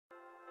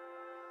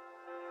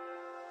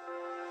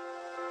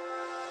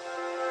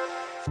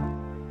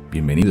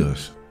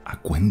Bienvenidos a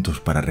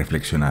Cuentos para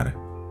Reflexionar.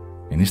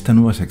 En esta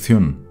nueva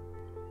sección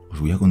os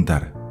voy a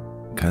contar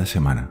cada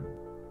semana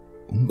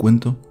un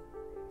cuento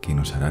que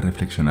nos hará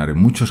reflexionar en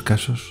muchos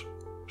casos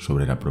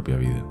sobre la propia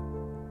vida.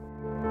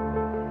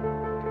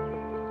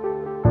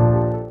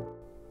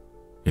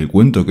 El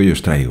cuento que hoy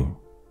os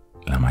traigo,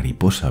 La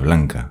mariposa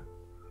blanca,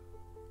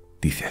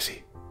 dice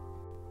así.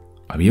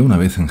 Había una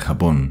vez en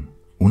Japón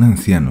un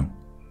anciano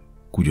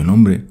cuyo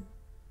nombre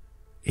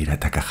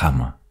era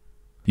Takahama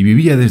y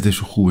vivía desde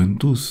su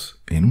juventud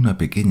en una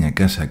pequeña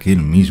casa que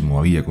él mismo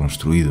había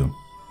construido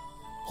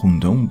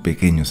junto a un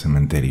pequeño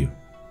cementerio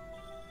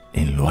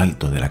en lo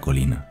alto de la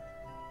colina.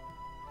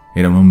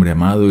 Era un hombre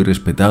amado y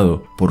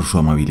respetado por su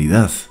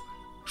amabilidad,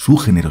 su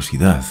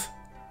generosidad.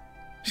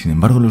 Sin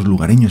embargo, los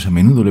lugareños a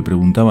menudo le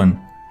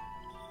preguntaban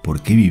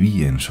por qué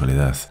vivía en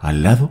soledad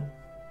al lado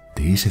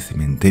de ese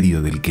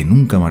cementerio del que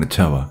nunca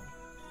marchaba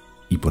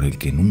y por el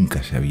que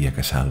nunca se había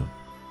casado.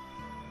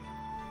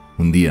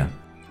 Un día,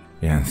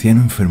 el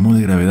anciano enfermó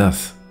de gravedad.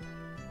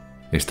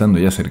 Estando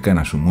ya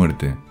cercana a su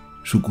muerte,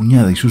 su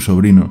cuñada y su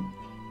sobrino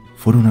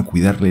fueron a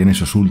cuidarle en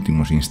esos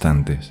últimos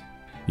instantes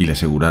y le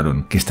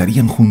aseguraron que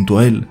estarían junto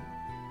a él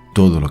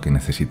todo lo que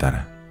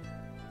necesitara.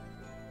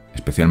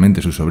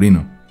 Especialmente su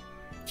sobrino,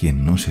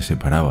 quien no se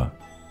separaba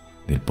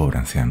del pobre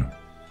anciano.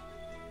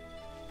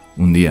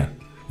 Un día,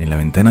 en la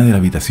ventana de la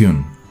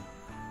habitación,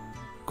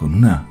 con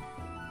una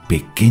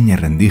pequeña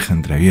rendija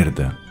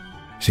entreabierta,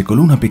 se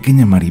coló una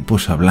pequeña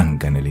mariposa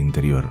blanca en el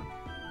interior.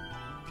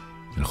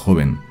 El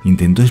joven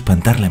intentó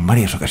espantarla en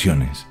varias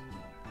ocasiones,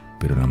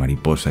 pero la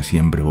mariposa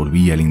siempre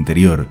volvía al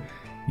interior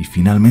y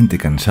finalmente,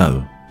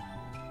 cansado,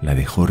 la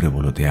dejó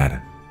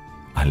revolotear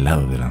al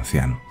lado del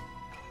anciano.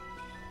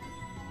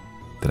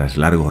 Tras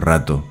largo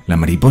rato, la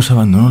mariposa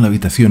abandonó la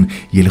habitación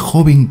y el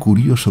joven,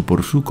 curioso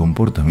por su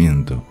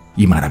comportamiento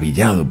y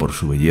maravillado por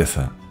su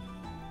belleza,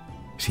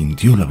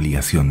 sintió la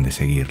obligación de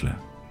seguirla.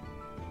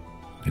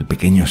 El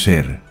pequeño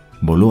ser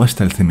voló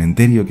hasta el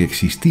cementerio que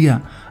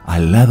existía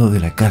al lado de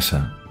la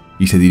casa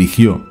y se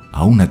dirigió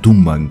a una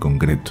tumba en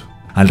concreto,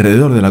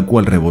 alrededor de la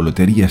cual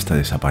revolotearía hasta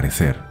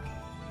desaparecer.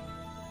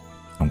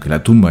 Aunque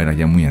la tumba era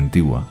ya muy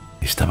antigua,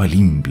 estaba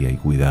limpia y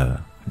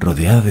cuidada,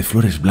 rodeada de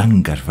flores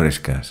blancas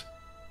frescas.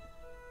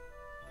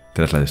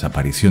 Tras la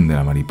desaparición de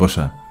la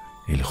mariposa,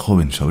 el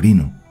joven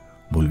sobrino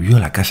volvió a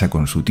la casa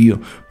con su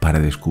tío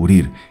para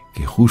descubrir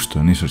que justo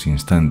en esos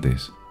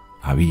instantes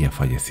había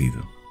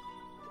fallecido.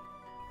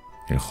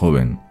 El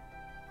joven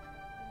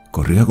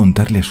corrió a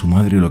contarle a su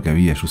madre lo que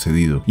había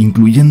sucedido,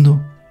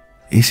 incluyendo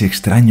ese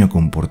extraño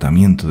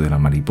comportamiento de la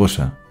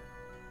mariposa.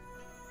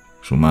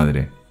 Su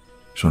madre,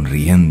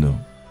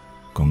 sonriendo,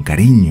 con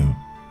cariño,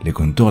 le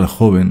contó al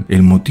joven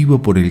el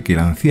motivo por el que el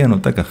anciano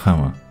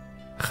Takahama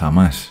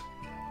jamás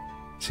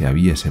se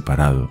había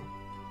separado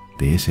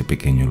de ese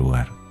pequeño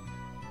lugar.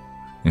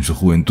 En su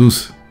juventud,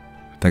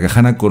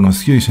 Takahama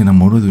conoció y se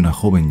enamoró de una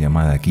joven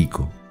llamada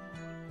Kiko,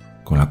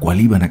 con la cual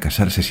iban a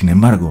casarse. Sin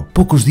embargo,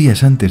 pocos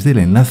días antes del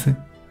enlace,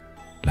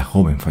 la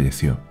joven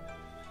falleció.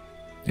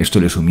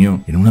 Esto le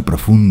sumió en una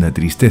profunda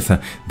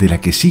tristeza de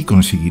la que sí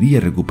conseguiría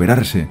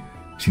recuperarse.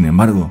 Sin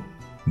embargo,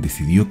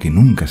 decidió que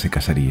nunca se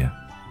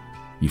casaría.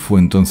 Y fue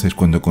entonces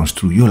cuando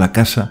construyó la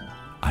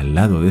casa al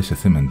lado de ese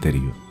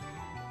cementerio,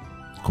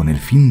 con el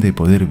fin de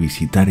poder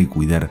visitar y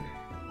cuidar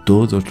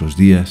todos los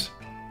días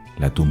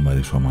la tumba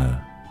de su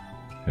amada.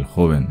 El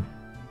joven,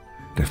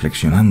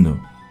 reflexionando,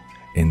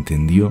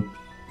 entendió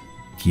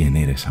quién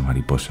era esa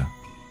mariposa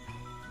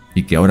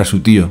y que ahora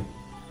su tío,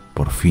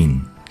 por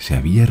fin, se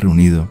había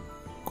reunido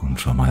con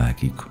su amada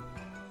Kiko.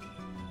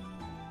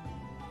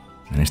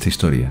 En esta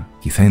historia,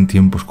 quizá en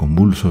tiempos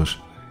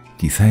convulsos,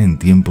 quizá en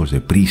tiempos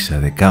de prisa,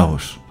 de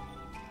caos,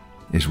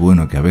 es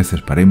bueno que a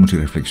veces paremos y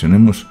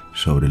reflexionemos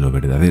sobre lo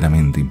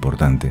verdaderamente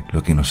importante,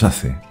 lo que nos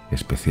hace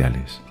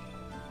especiales.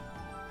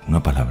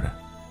 Una palabra,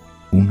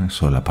 una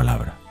sola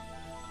palabra: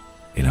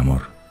 el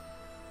amor,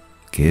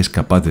 que es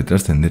capaz de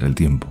trascender al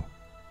tiempo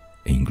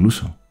e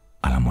incluso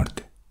a la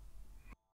muerte.